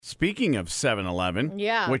speaking of 7-Eleven,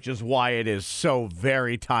 Yeah. which is why it is so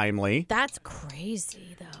very timely. That's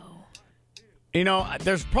crazy, though. You know,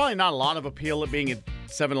 there's probably not a lot of appeal at being at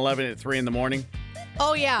 7-Eleven at 3 in the morning.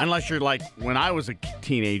 Oh, yeah. Unless you're like when I was a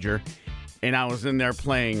teenager and I was in there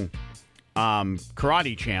playing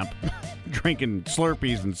Karate Champ, drinking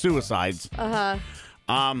Slurpees and suicides.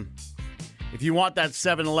 If you want that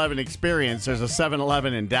 7-Eleven experience, there's a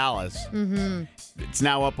 7-Eleven in Dallas. Mm-hmm. It's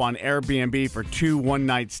now up on Airbnb for 2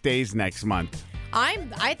 one-night stays next month.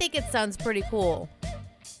 I think it sounds pretty cool.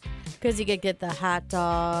 Because you could get the hot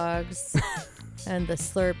dogs and the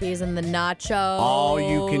Slurpees and the nachos. All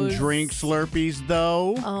you can drink Slurpees,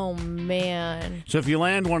 though. Oh, man. So if you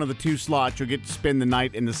land one of the 2 slots, you'll get to spend the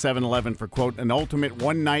night in the 7-Eleven for, quote, an ultimate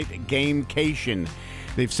one-night gamecation.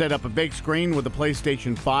 They've set up a big screen with a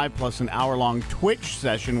PlayStation 5 plus an hour-long Twitch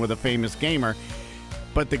session with a famous gamer.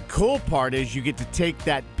 But the cool part is you get to take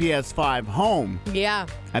that PS5 home Yeah.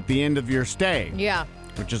 at the end of your stay, Yeah.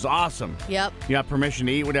 which is awesome. Yep. You have permission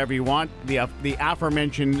to eat whatever you want. The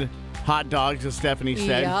aforementioned hot dogs, as Stephanie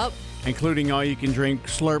said, Yep. including all you can drink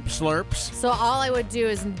slurps. So all I would do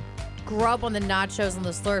is grub on the nachos and the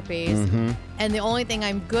Slurpees. Mm-hmm. And the only thing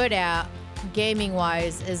I'm good at,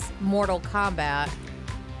 gaming-wise, is Mortal Kombat.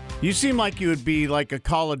 You seem like you would be like a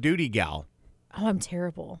Call of Duty gal. Oh, I'm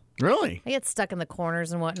terrible. Really? I get stuck in the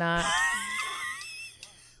corners and whatnot.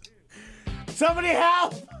 Somebody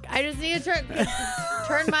help! I just need to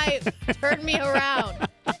turn me around.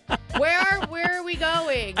 Where are we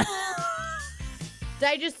going? Did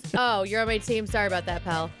I just? Oh, you're on my team. Sorry about that,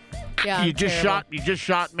 pal. Yeah, You just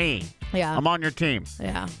shot me. Yeah, I'm on your team.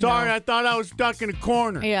 yeah. Sorry, no. I thought I was stuck in a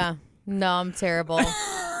corner. Yeah, no, I'm terrible.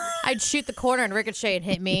 I'd shoot the corner and ricochet and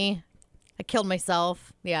hit me. I killed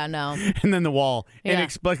myself. Yeah, no. And then the wall Yeah.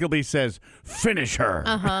 inexplicably says, "Finish her."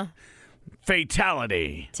 Uh-huh.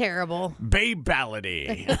 Fatality. Terrible.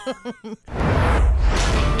 Babality.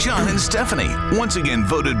 John and Stephanie, once again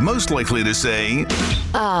voted most likely to say,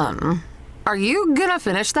 Are you gonna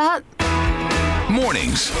finish that?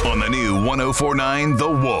 mornings on the new 104.9 The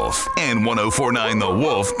Wolf and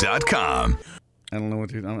 1049thewolf.com. I don't know what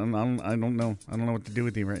to. I don't know. I don't know what to do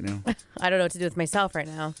with you right now. I don't know what to do with myself right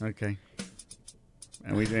now. Okay.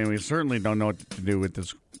 And we certainly don't know what to do with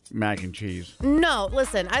this mac and cheese. No,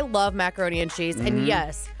 listen, I love macaroni and cheese. And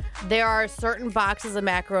yes, there are certain boxes of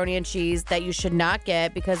macaroni and cheese that you should not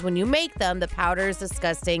get because when you make them, the powder is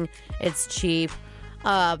disgusting. It's cheap.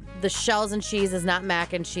 The shells and cheese is not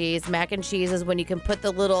mac and cheese. Mac and cheese is when you can put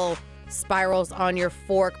the little spirals on your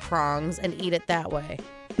fork prongs and eat it that way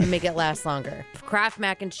and make it last longer. Kraft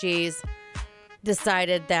Mac and Cheese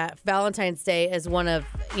decided that Valentine's Day is one of,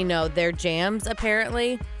 their jams,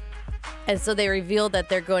 apparently. And so they revealed that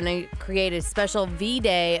they're going to create a special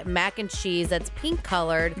V-Day mac and cheese that's pink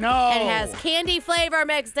colored. No. And has candy flavor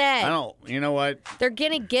mixed in. I don't. You know what? They're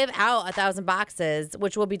going to give out 1,000 boxes,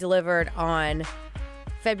 which will be delivered on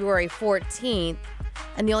February 14th.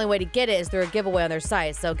 And the only way to get it is through a giveaway on their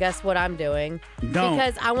site. So guess what I'm doing? Don't.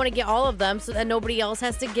 Because I want to get all of them so that nobody else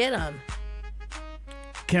has to get them.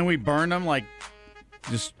 Can we burn them? Like,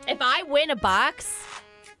 just If I win a box,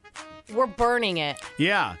 we're burning it.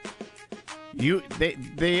 yeah.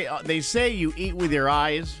 They say you eat with your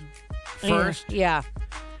eyes first. Yeah.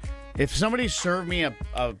 If somebody served me a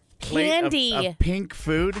plate Candy. of pink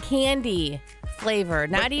food, Candy flavor.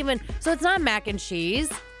 Not even. So it's not mac and cheese.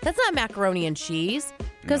 That's not macaroni and cheese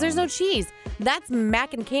because there's no cheese. That's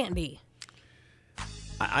mac and candy.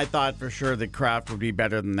 I thought for sure that Kraft would be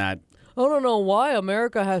better than that. I don't know why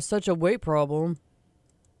America has such a weight problem.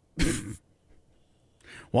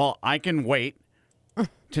 Well, I can wait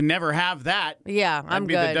to never have that. Yeah, I'm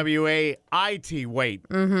good. That'd be the WAIT wait.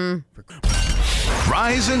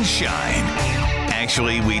 Rise and shine.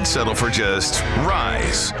 Actually, we'd settle for just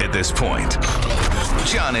rise at this point.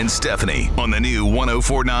 John and Stephanie on the new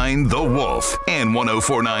 1049 The Wolf and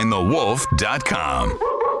 1049thewolf.com.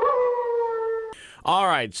 All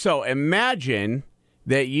right, so imagine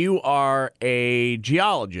that you are a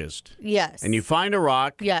geologist Yes. and you find a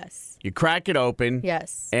rock, Yes. you crack it open,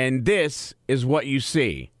 Yes. and this is what you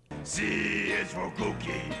see. C is for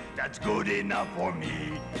cookie, that's good enough for me.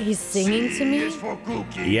 He's singing to me? C is for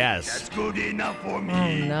cookie, Yes. that's good enough for me.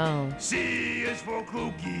 Oh, no. C is for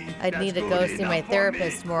cookie. I'd need to go see my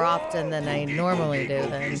therapist more often than I normally do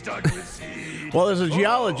then. Well, there's a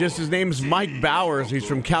geologist. His name's Mike Bowers. He's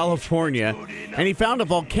from California. And he found a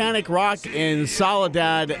volcanic rock in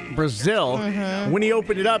Soledad, Brazil. When he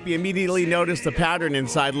opened it up, he immediately noticed the pattern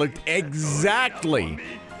inside looked exactly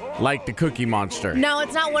like the Cookie Monster. No,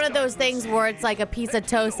 it's not one of those things where it's like a piece of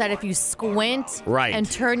toast that if you squint Right. and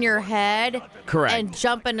turn your head Correct. and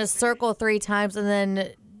jump in a circle 3 times and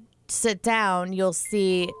then sit down, you'll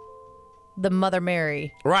see the Mother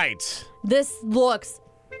Mary. Right. This looks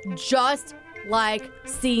just like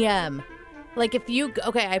CM. Like if you,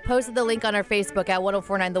 okay, I posted the link on our Facebook at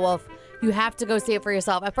 1049 The Wolf. You have to go see it for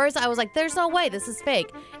yourself. At first I was like, there's no way, this is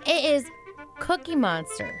fake. It is Cookie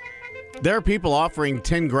Monster. There are people offering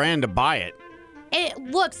 $10,000 to buy it. It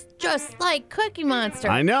looks just like Cookie Monster.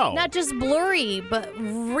 I know. Not just blurry, but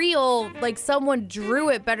real, like someone drew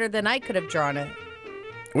it better than I could have drawn it.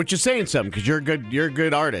 Which is saying something because you're a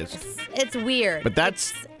good artist. It's weird. But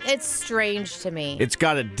that's it's strange to me. It's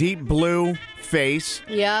got a deep blue face.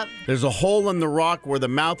 Yep. There's a hole in the rock where the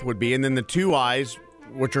mouth would be, and then the two eyes,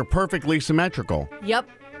 which are perfectly symmetrical. Yep.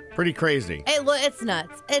 Pretty crazy. It's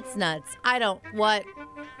nuts. It's nuts. What?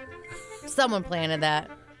 Someone planted that.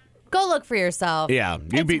 Go look for yourself. Yeah.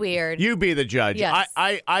 It's weird. You be the judge. Yes.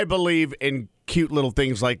 I believe in cute little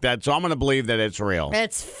things like that, so I'm going to believe that it's real.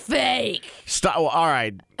 It's fake. Stop. Well, all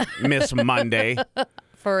right, Miss Monday.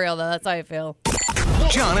 For real, though. That's how I feel.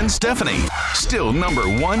 John and Stephanie, still number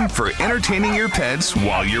one for entertaining your pets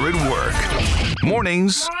while you're at work.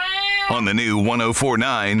 Mornings on the new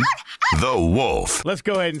 1049 The Wolf. Let's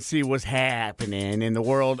go ahead and see what's happening in the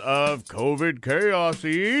world of COVID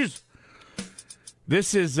chaosies.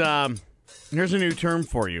 This is, here's a new term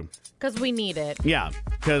for you. Because we need it. Yeah,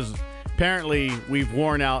 because apparently we've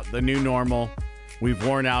worn out the new normal. We've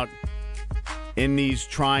worn out in these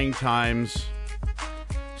trying times.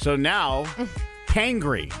 So now,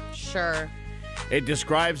 hangry. Sure. It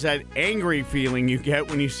describes that angry feeling you get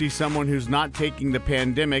when you see someone who's not taking the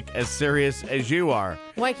pandemic as serious as you are.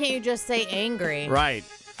 Why can't you just say angry? Right.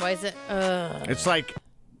 Why is it? It's like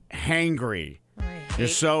hangry. I You're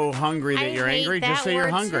hate- so hungry that I you're hate angry. that Just say you're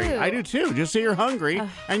word, hungry. too. I do too. Just say you're hungry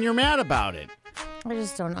and you're mad about it. I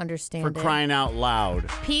just don't understand For it. crying out loud.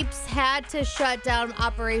 Peeps had to shut down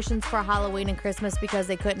operations for Halloween and Christmas because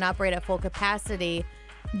they couldn't operate at full capacity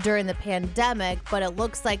during the pandemic, but it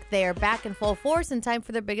looks like they're back in full force in time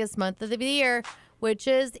for their biggest month of the year, which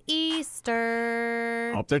is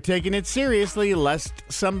Easter. Hope they're taking it seriously, lest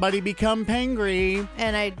somebody become pangry.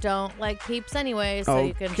 And I don't like Peeps anyway, so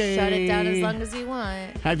you can Okay. shut it down as long as you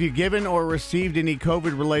want. Have you given or received any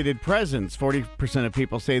COVID-related presents? 40% of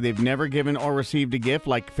people say they've never given or received a gift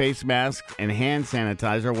like face masks and hand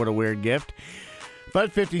sanitizer. What a weird gift.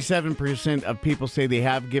 But 57% of people say they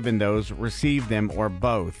have given those, received them, or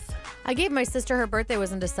both. I gave my sister, her birthday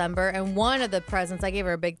was in December, and one of the presents, I gave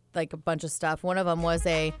her a bunch of stuff. One of them was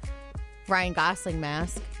a Ryan Gosling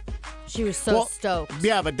mask. She was so stoked.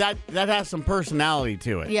 Yeah, but that has some personality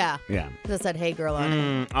to it. Yeah. Yeah. That said, hey girl on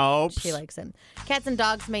it. Oops. She likes it. Cats and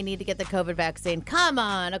dogs may need to get the COVID vaccine. Come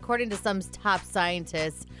on, according to some top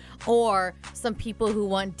scientists or some people who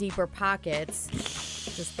want deeper pockets.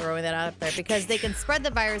 Just throwing that out there because they can spread the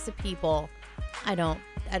virus to people. I don't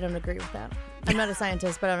agree with that. I'm not a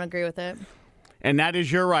scientist, but I don't agree with it. And that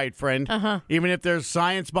is your right, friend. Uh-huh. Even if there's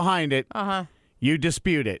science behind it, you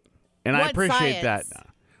dispute it. And I What appreciate science? that.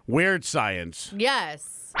 Weird science.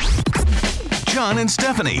 Yes. John and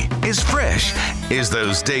Stephanie is fresh as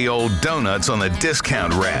those day-old donuts on the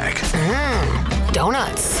discount rack.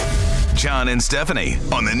 Donuts. John and Stephanie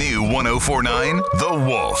on the new 1049 The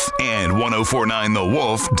Wolf and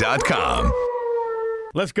 1049thewolf.com.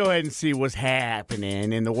 Let's go ahead and see what's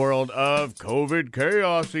happening in the world of COVID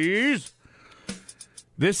chaosies.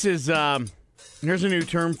 This is, here's a new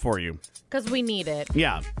term for you. Because we need it.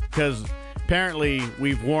 Yeah, because apparently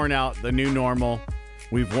we've worn out the new normal.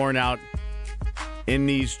 We've worn out in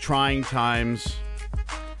these trying times.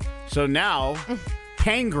 So now,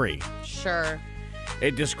 hangry. Sure.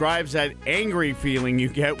 It describes that angry feeling you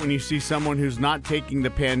get when you see someone who's not taking the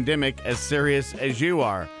pandemic as serious as you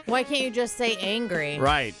are. Why can't you just say angry?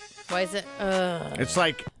 Right. Why is it? It's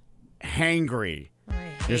like hangry. I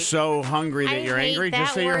You're hate- so hungry that I you're hate angry. that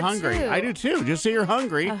Just say you're word, hungry. too. I do too. Just say you're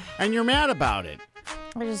hungry and you're mad about it.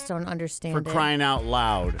 I just don't understand For it. crying out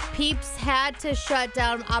loud. Peeps had to shut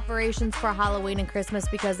down operations for Halloween and Christmas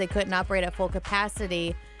because they couldn't operate at full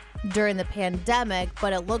capacity during the pandemic,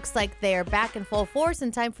 but it looks like they're back in full force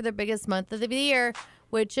in time for their biggest month of the year,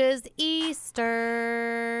 which is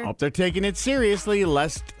Easter. Hope they're taking it seriously,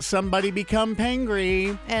 lest somebody become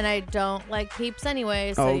pangry. And I don't like Peeps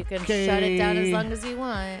anyway, so you can shut it down as long as you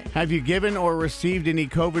want. Have you given or received any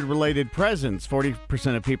COVID-related presents?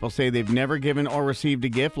 40% of people say they've never given or received a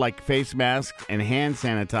gift like face masks and hand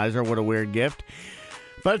sanitizer. What a weird gift.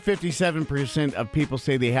 But 57% of people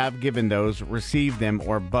say they have given those, received them,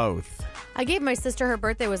 or both. I gave my sister, her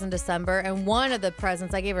birthday was in December, and one of the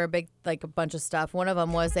presents, I gave her a bunch of stuff. One of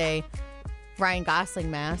them was a Ryan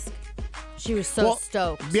Gosling mask. She was so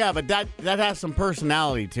stoked. Yeah, but that has some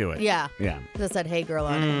personality to it. Yeah. Yeah. That said, hey, girl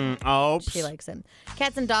on it. Oops. She likes him.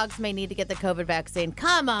 Cats and dogs may need to get the COVID vaccine.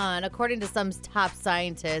 Come on, according to some top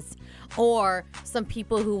scientists or some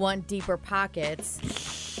people who want deeper pockets.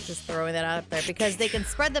 Just throwing that out there because they can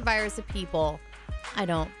spread the virus to people. I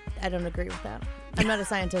don't agree with that. I'm not a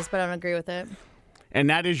scientist, but I don't agree with it. And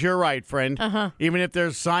that is your right, friend. Uh-huh. Even if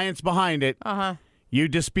there's science behind it, you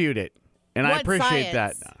dispute it. And I What appreciate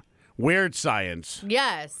science? that. Weird science.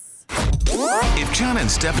 Yes. If John and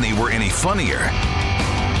Stephanie were any funnier,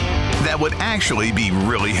 that would actually be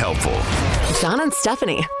really helpful. John and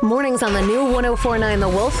Stephanie. Mornings on the new 104.9 The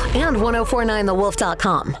Wolf and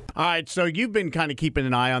 104.9thewolf.com. All right, so you've been kind of keeping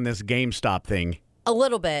an eye on this GameStop thing. A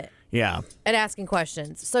little bit. Yeah. And asking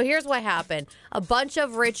questions. So here's what happened. A bunch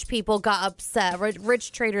of rich people got upset.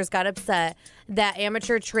 Rich traders got upset that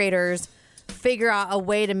amateur traders figure out a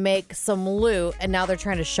way to make some loot, and now they're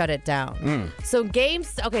trying to shut it down. So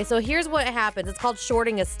so here's what happens. It's called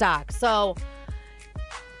shorting a stock. So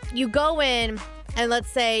you go in, and let's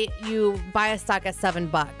say you buy a stock at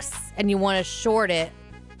 $7 and you want to short it.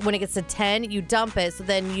 When it gets to 10, you dump it, so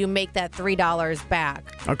then you make that $3 back.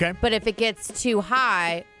 Okay. But if it gets too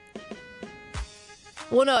high,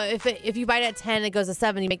 well, no, if you buy it at 10, it goes to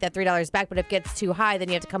 7, you make that $3 back. But if it gets too high, then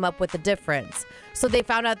you have to come up with the difference. So they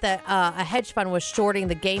found out that a hedge fund was shorting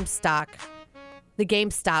the GameStop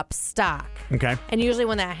stock. Okay. And usually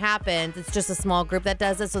when that happens, it's just a small group that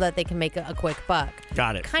does it so that they can make a quick buck.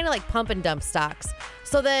 Got it. Kind of like pump and dump stocks.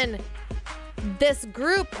 So then this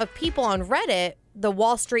group of people on Reddit, the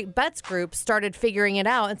Wall Street Bets group, started figuring it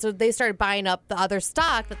out. And so they started buying up the other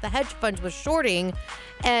stock that the hedge fund was shorting.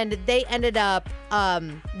 And they ended up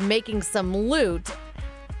making some loot.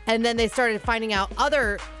 And then they started finding out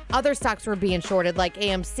other stocks were being shorted, like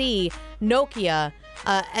AMC, Nokia.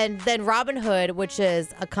 And then Robinhood, which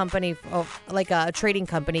is a company, like a trading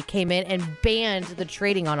company, came in and banned the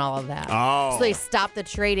trading on all of that. Oh. So they stopped the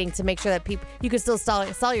trading to make sure that you could still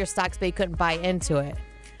sell your stocks, but you couldn't buy into it.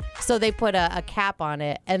 So they put a cap on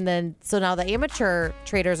it. And then, so now the amateur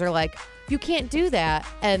traders are like, you can't do that.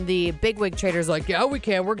 And the bigwig traders are like, yeah, we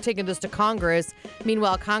can. We're taking this to Congress.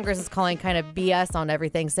 Meanwhile, Congress is calling kind of BS on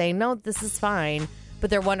everything, saying, no, this is fine. But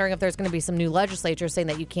they're wondering if there's going to be some new legislature saying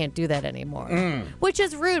that you can't do that anymore. Which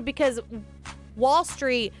is rude because Wall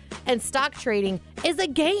Street and stock trading is a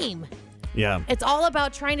game. Yeah. It's all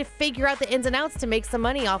about trying to figure out the ins and outs to make some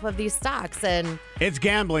money off of these stocks. And It's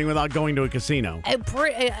gambling without going to a casino. it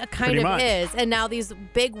kind Pretty of much. is. And now these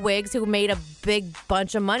big wigs who made a big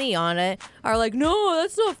bunch of money on it are like, no,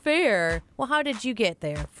 that's not fair. Well, how did you get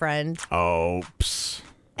there, friend? Oops.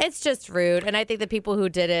 It's just rude. And I think the people who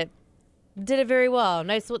did it very well.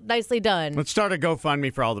 Nicely done. Let's start a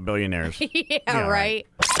GoFundMe for all the billionaires. yeah, right?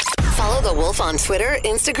 Follow The Wolf on Twitter,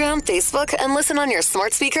 Instagram, Facebook, and listen on your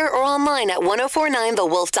smart speaker or online at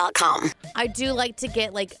 1049thewolf.com. I do like to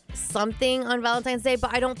get like something on Valentine's Day,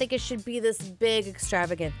 but I don't think it should be this big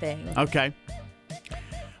extravagant thing. Okay.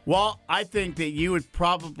 Well, I think that you would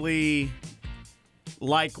probably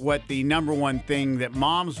like what the number one thing that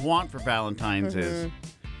moms want for Valentine's is.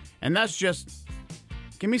 And that's just,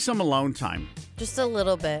 give me some alone time. Just a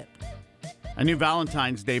little bit. A new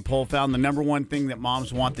Valentine's Day poll found the number one thing that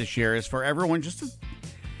moms want this year is for everyone just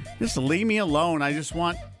to leave me alone. I just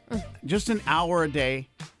want just an hour a day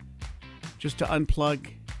just to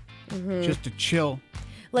unplug, just to chill.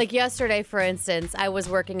 Like yesterday, for instance, I was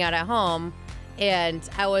working out at home and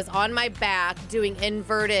I was on my back doing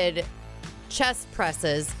inverted chest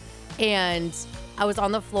presses and I was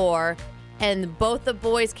on the floor and both the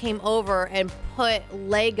boys came over and put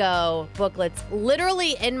Lego booklets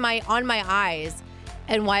literally on my eyes.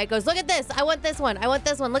 And Wyatt goes, look at this. I want this one. I want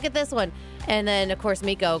this one. Look at this one. And then, of course,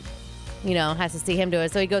 Miko, has to see him do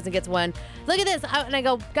it. So he goes and gets one. Look at this. And I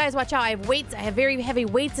go, guys, watch out. I have weights. I have very heavy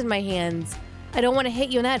weights in my hands. I don't want to hit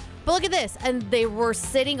you in the head. But look at this. And they were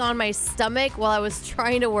sitting on my stomach while I was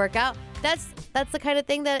trying to work out. That's the kind of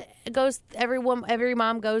thing that every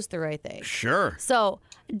mom goes through, I think. Sure. So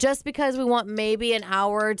just because we want maybe an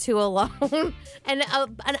hour or two alone, and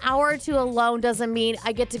an hour or two alone doesn't mean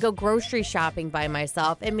I get to go grocery shopping by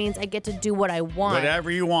myself. It means I get to do what I want. Whatever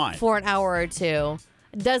you want. For an hour or two.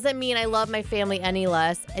 Doesn't mean I love my family any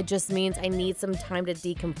less. It just means I need some time to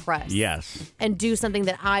decompress. Yes. And do something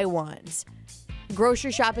that I want.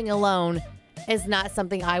 Grocery shopping alone is not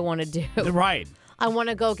something I want to do. Right. I want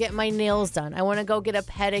to go get my nails done. I want to go get a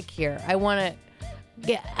pedicure. I want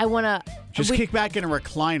to just kick back in a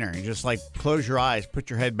recliner and just like close your eyes, put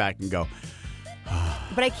your head back and go.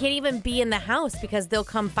 But I can't even be in the house because they'll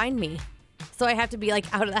come find me. So I have to be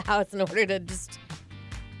like out of the house in order to just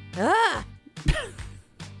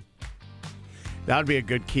That would be a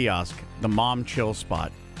good kiosk. The mom chill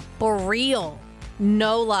spot. For real.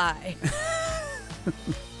 No lie.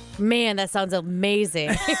 Man, that sounds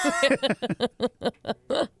amazing.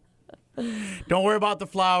 Don't worry about the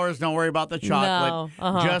flowers. Don't worry about the chocolate.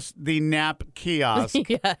 No, Just the nap kiosk.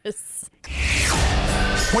 Yes.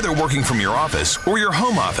 Whether working from your office or your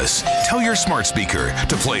home office, tell your smart speaker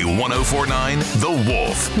to play 104.9 The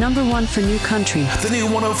Wolf. Number one for new country. The new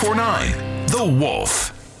 104.9 The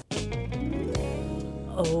Wolf.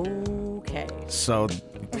 Okay. So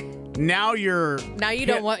now you're Now you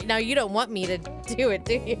don't want me to do it,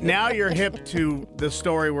 do you? now you're hip to the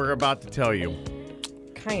story we're about to tell you.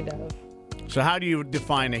 Kind of. So how do you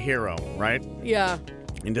define a hero, right? Yeah.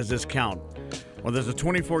 And does this count? Well, there's a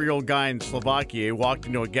 24-year-old guy in Slovakia who walked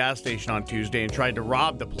into a gas station on Tuesday and tried to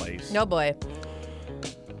rob the place. No boy.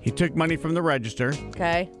 He took money from the register,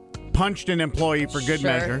 Okay. punched an employee for good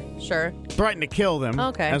measure, Sure. threatened to kill them,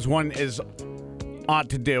 Okay. as one is ought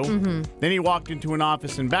to do. Mm-hmm. Then he walked into an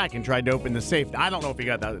office and back and tried to open the safe. I don't know if he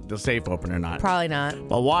got the safe open or not. Probably not.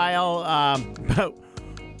 But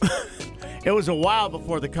it was a while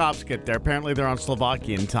before the cops get there. Apparently, they're on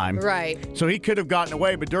Slovakian time. Right. So he could have gotten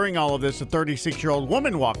away, but during all of this, a 36-year-old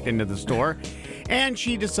woman walked into the store, and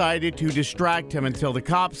she decided to distract him until the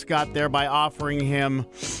cops got there by offering him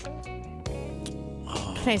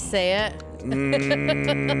Can I say it?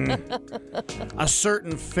 a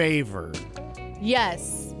certain favor.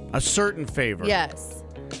 Yes. A certain favor. Yes.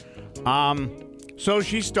 So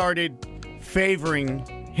she started favoring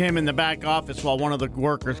him in the back office while one of the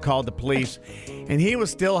workers called the police, and he was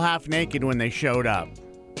still half naked when they showed up.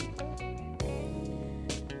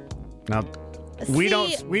 Now, we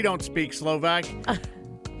don't speak Slovak,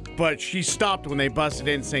 but she stopped when they busted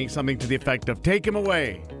in, saying something to the effect of "Take him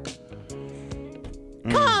away."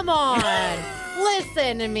 Come on.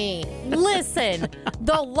 Listen to me. Listen.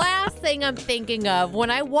 The last thing I'm thinking of when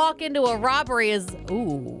I walk into a robbery is,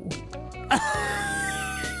 ooh.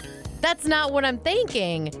 That's not what I'm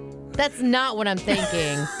thinking. That's not what I'm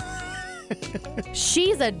thinking.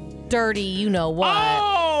 She's a dirty you-know-what.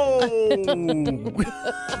 Oh!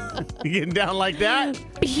 You getting down like that?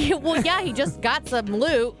 Well, yeah, he just got some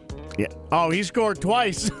loot. Yeah. Oh, he scored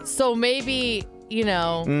twice. So maybe,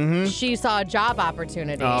 she saw a job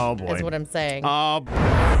opportunity. Oh, boy. Is what I'm saying. John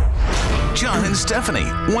and Stephanie,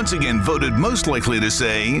 once again voted most likely to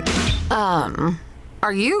say,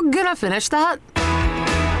 Are you gonna finish that?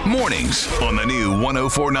 mornings on the new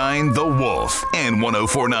 104.9 The Wolf and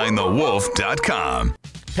 1049thewolf.com.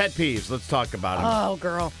 Pet peeves. Let's talk about them. Oh,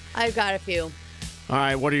 girl. I've got a few. All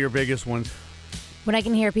right. What are your biggest ones? When I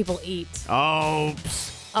can hear people eat. Oh,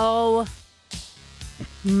 Oh,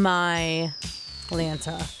 my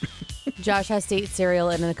Lanta. Josh has to eat cereal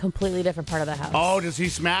in a completely different part of the house. Oh, does he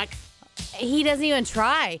smack? He doesn't even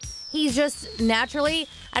try. He's just naturally,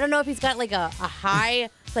 I don't know if he's got like a high,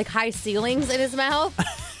 like high ceilings in his mouth.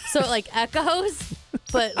 So it like echoes,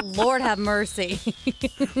 but Lord have mercy.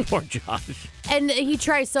 Poor Josh. And he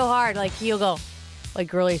tries so hard. Like he'll go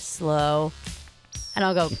like really slow. And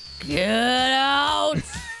I'll go, get out.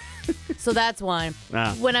 So that's one.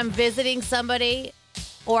 Ah. When I'm visiting somebody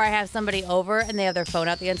or I have somebody over and they have their phone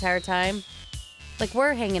out the entire time, like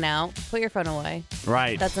we're hanging out, put your phone away.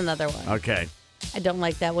 Right. That's another one. Okay. I don't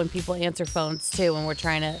like that when people answer phones too when we're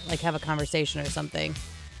trying to like have a conversation or something.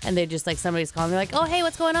 And they just like somebody's calling me like, "Oh, hey,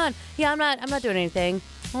 what's going on?" Yeah, I'm not doing anything.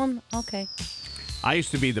 Okay. I used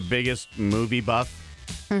to be the biggest movie buff,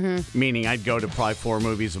 meaning I'd go to probably 4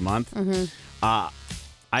 movies a month.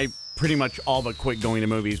 I pretty much all but quit going to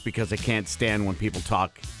movies because I can't stand when people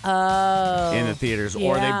talk in the theaters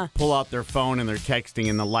or yeah. they pull out their phone and they're texting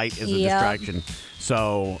and the light is a Yep. distraction.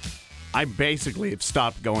 So I basically have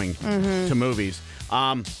stopped going to movies.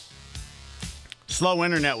 Slow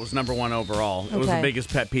internet was number 1 overall. It was the Okay. biggest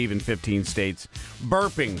pet peeve in 15 states.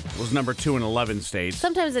 Burping was number 2 in 11 states.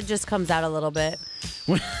 Sometimes it just comes out a little bit.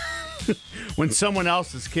 When someone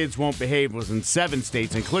else's kids won't behave was in 7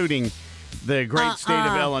 states, including the great state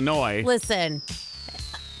of Illinois. Listen,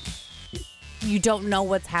 you don't know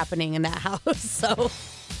what's happening in that house, so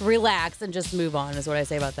relax and just move on is what I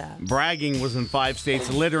say about that. Bragging was in 5 states.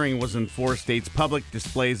 Littering was in 4 states. Public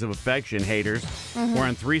displays of affection, haters, were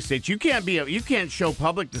in 3 states. You can't show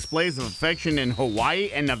public displays of affection in Hawaii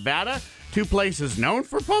and Nevada, 2 places known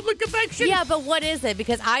for public affection. Yeah, but what is it?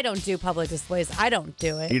 Because I don't do public displays. I don't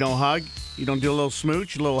do it. You don't hug. You don't do a little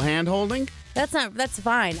smooch, a little hand holding. That's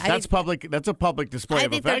fine. That's public. That's a public display I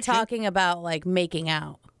of think affection. they're talking about like making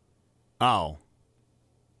out. Oh,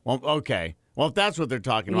 well, okay. Well, if that's what they're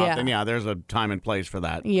talking about, Yeah. then yeah, there's a time and place for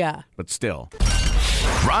that. Yeah. But still.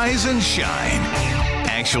 Rise and shine.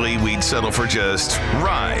 Actually, we'd settle for just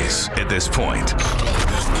Rise at this point.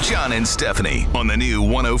 John and Stephanie on the new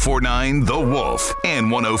 1049 The Wolf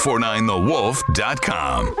and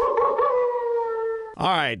 1049thewolf.com.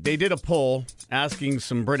 All right, they did a poll asking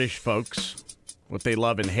some British folks what they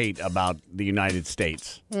love and hate about the United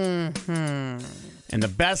States. And the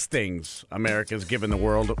best things America's given the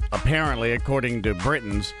world, apparently, according to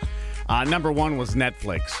Britons, number one was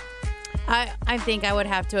Netflix. I think I would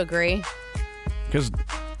have to agree. Because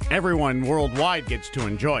everyone worldwide gets to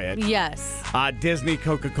enjoy it. Yes. Disney,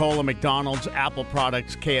 Coca-Cola, McDonald's, Apple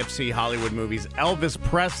products, KFC, Hollywood movies, Elvis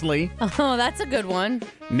Presley, Oh, that's a good one.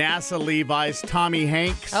 NASA, Levi's, Tommy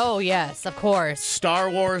Hanks, Oh, yes, of course. Star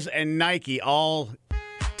Wars, and Nike all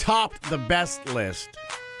topped the best list.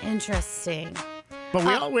 Interesting.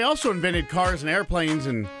 But we also invented cars and airplanes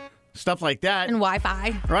and stuff like that. And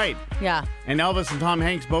Wi-Fi. Right. Yeah. And Elvis and Tom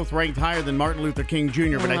Hanks both ranked higher than Martin Luther King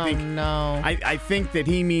Jr., but I think no. I think that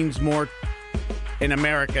he means more in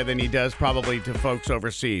America than he does probably to folks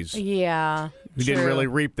overseas Yeah. who didn't true. really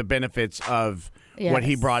reap the benefits of what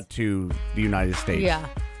he Yes. brought to the United States. Yeah.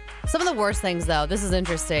 Some of the worst things, though, this is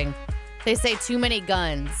interesting. They say too many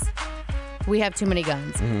guns. We have too many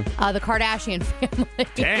guns. The Kardashian family.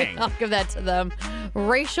 Dang. I'll give that to them.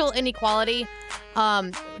 Racial inequality.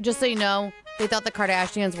 Just so you know, they thought the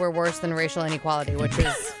Kardashians were worse than racial inequality, which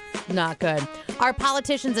is not good. Our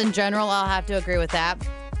politicians in general, I'll have to agree with that.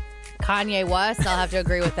 Kanye West, I'll have to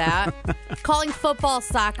agree with that. Calling football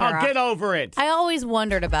soccer. Oh, get over it. I always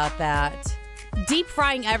wondered about that. Deep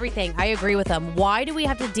frying everything. I agree with them. Why do we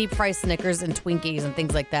have to deep fry Snickers and Twinkies and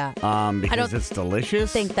things like that? Because it's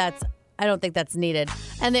delicious. I don't think that's needed.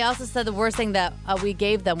 And they also said the worst thing that we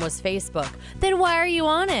gave them was Facebook. Then why are you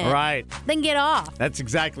on it? Right. Then get off. That's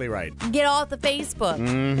exactly right. Get off the Facebook.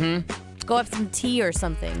 Mm-hmm. Go have some tea or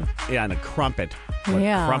something. Yeah, and a crumpet. What,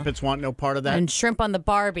 Yeah. Crumpets want no part of that? And shrimp on the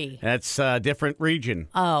Barbie. That's a different region.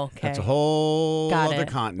 Oh, okay. That's a whole Got other it.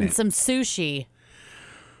 continent. And some sushi.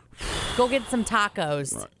 Go get some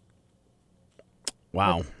tacos.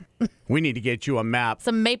 Wow. We need to get you a map.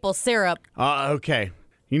 Some maple syrup. Okay.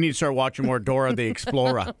 You need to start watching more Dora the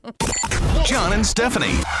Explorer. John and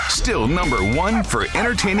Stephanie, still number one for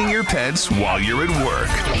entertaining your pets while you're at work.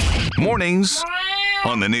 Mornings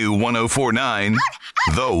on the new 1049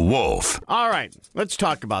 The Wolf. All right, let's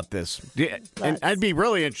talk about this. And I'd be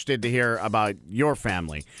really interested to hear about your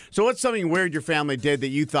family. So what's something weird your family did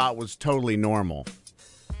that you thought was totally normal?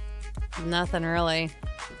 Nothing really.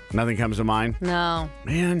 Nothing comes to mind? No.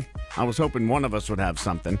 Man, I was hoping one of us would have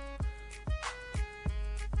something.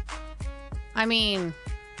 I mean,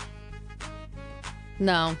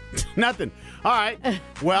 no. Nothing. All right.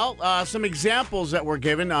 Well, some examples that were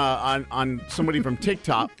given on somebody from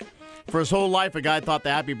TikTok. For his whole life, a guy thought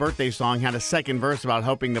the Happy Birthday song had a second verse about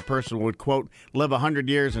hoping the person would, quote, live 100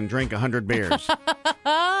 years and drink 100 beers.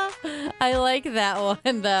 I like that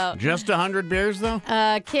one, though. Just 100 beers, though?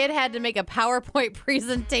 Kid had to make a PowerPoint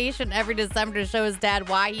presentation every December to show his dad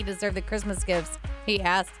why he deserved the Christmas gifts he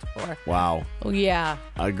asked for. Wow. Oh, yeah.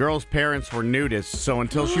 A girl's parents were nudists, so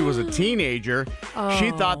until she was a teenager,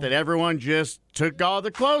 she thought that everyone just took all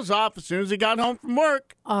the clothes off as soon as he got home from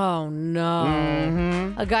work. Oh, no.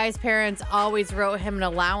 Mm-hmm. A guy's parents always wrote him an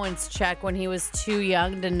allowance check when he was too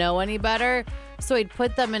young to know any better. So he'd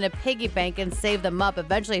put them in a piggy bank and save them up.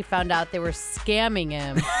 Eventually he found out they were scamming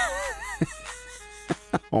him.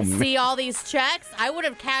 Oh, man. See all these checks? I would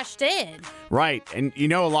have cashed in. Right. And you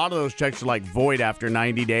know, a lot of those checks are like void after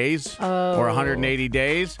 90 days or 180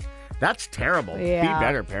 days. That's terrible. Yeah. Be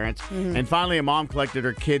better, parents. And finally, a mom collected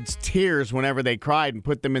her kids' tears whenever they cried and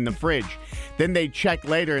put them in the fridge. Then they checked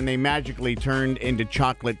later and they magically turned into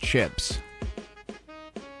chocolate chips.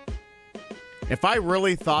 If I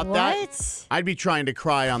really thought that, What? I'd be trying to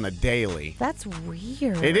cry on the daily. That's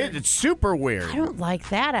weird. It is. It's super weird. I don't like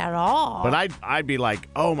that at all. But I'd be like,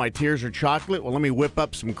 oh, my tears are chocolate? Well, let me whip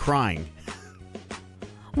up some crying.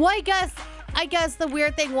 Well, I guess the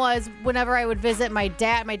weird thing was whenever I would visit my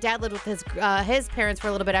dad lived with his parents for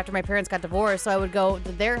a little bit after my parents got divorced, so I would go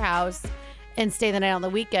to their house and stay the night on the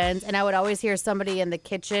weekends, and I would always hear somebody in the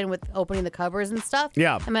kitchen with opening the cupboards and stuff.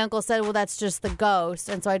 Yeah. And my uncle said, well, that's just the ghost,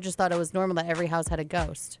 and so I just thought it was normal that every house had a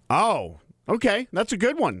ghost. Oh, okay. That's a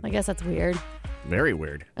good one. I guess that's weird. Very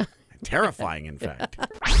weird. Terrifying, in fact.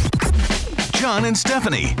 John and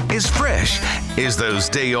Stephanie is fresh as those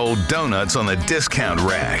day-old donuts on the discount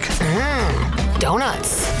rack.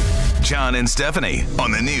 Donuts. John and Stephanie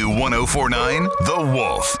on the new 1049 The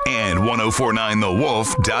Wolf and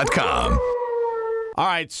 1049thewolf.com. All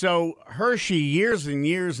right, so Hershey years and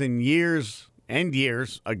years and years and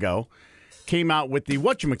years ago came out with the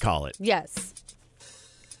whatchamacallit. Yes.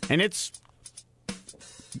 And it's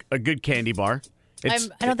a good candy bar. I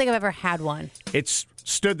don't think I've ever had one. It's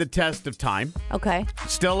stood the test of time. Okay.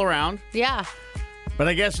 Still around. Yeah. But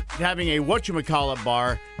I guess having a whatchamacallit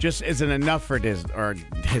bar just isn't enough for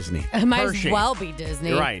Disney. It might Hershey. as well be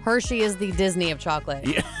Disney. Right. Hershey is the Disney of chocolate.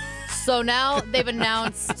 Yeah. So now they've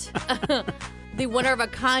announced the winner of a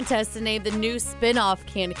contest to name the new spin-off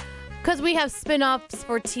candy. Because we have spin-offs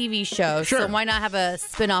for TV shows. Sure. So why not have a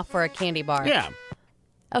spin-off for a candy bar? Yeah.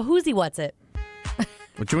 A Who'sy What's It?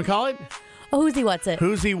 Whatchamacallit? A Who'sy What's It?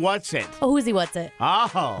 Who'sy What's It? A Who'sy What's It?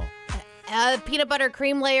 Oh. Peanut butter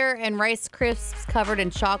cream layer and Rice Crisps covered in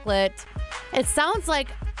chocolate. It sounds like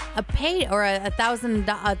a pay or a $1,000.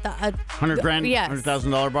 $100,000? Yes.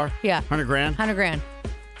 $100,000 bar? Yeah. $100,000? $100,000.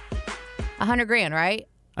 $100,000, right?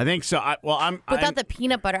 I think so. Without the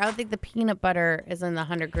peanut butter, I don't think the peanut butter is in the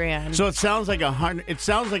 $100,000. So it sounds like It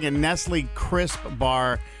sounds like a Nestle Crisp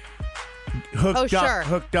bar hooked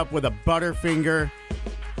up with a Butterfinger,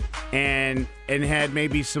 and had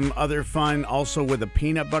maybe some other fun also with a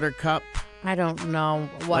peanut butter cup. I don't know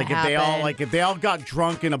what If they all got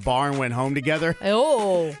drunk in a bar and went home together.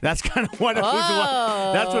 Oh. That's kind of what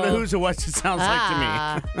that's what a Who's What's It sounds like to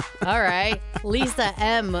me. All right. Lisa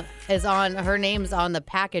M is on, her name's on the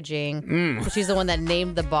packaging. She's the one that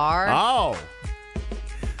named the bar. Oh.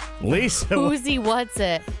 Lisa. Who'sy What's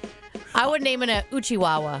It? I would name it a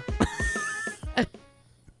Uchiwawa.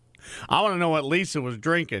 I want to know what Lisa was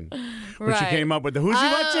drinking when she Right. came up with the Who'sy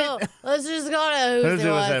What's It. Let's just go to Who'sy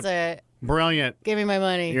What's It. Brilliant. Give me my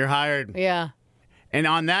money. You're hired. Yeah. And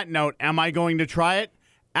on that note, am I going to try it?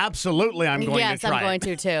 Absolutely, I'm going to Yes, try I'm going it.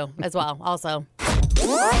 to too, as well. Also.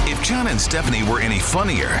 If John and Stephanie were any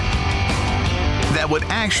funnier, that would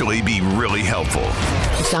actually be really helpful.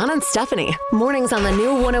 John and Stephanie, mornings on the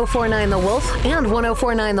new 1049 The Wolf and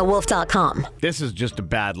 1049thewolf.com. This is just a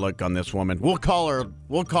bad look on this woman. We'll call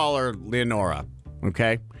her Leonora,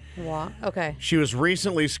 okay? What? Okay. She was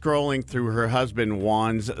recently scrolling through her husband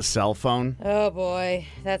Juan's cell phone. Oh boy,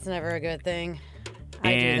 that's never a good thing. I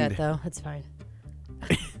do And- that though. It's fine.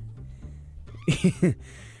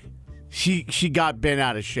 She got bent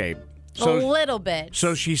out of shape. A little bit.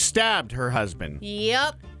 So she stabbed her husband.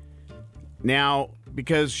 Yep. Now,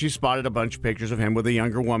 because she spotted a bunch of pictures of him with a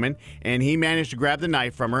younger woman, and he managed to grab the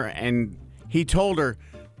knife from her, and he told her,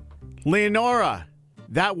 Leonora,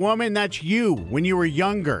 that woman, that's you when you were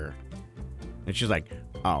younger. And she's like,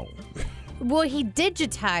 oh. Well, he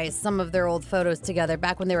digitized some of their old photos together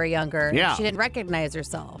back when they were younger. Yeah. She didn't recognize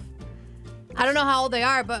herself. I don't know how old they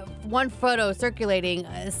are, but one photo circulating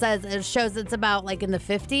shows it's about like in the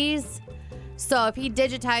 50s. So if he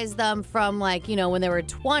digitized them from like, when they were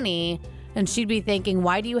 20, and she'd be thinking,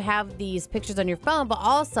 why do you have these pictures on your phone? But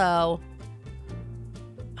also,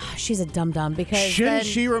 she's a dum-dum because Shouldn't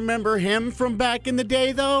she remember him from back in the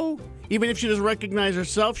day, though? Even if she doesn't recognize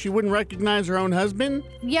herself, she wouldn't recognize her own husband?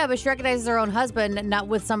 Yeah, but she recognizes her own husband, not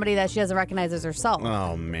with somebody that she doesn't recognize as herself.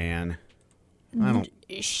 Oh, man.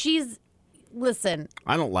 Listen,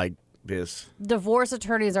 I don't like this. divorce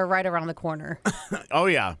attorneys are right around the corner. Oh,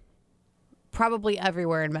 yeah. Probably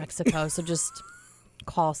everywhere in Mexico, so just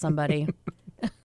call somebody.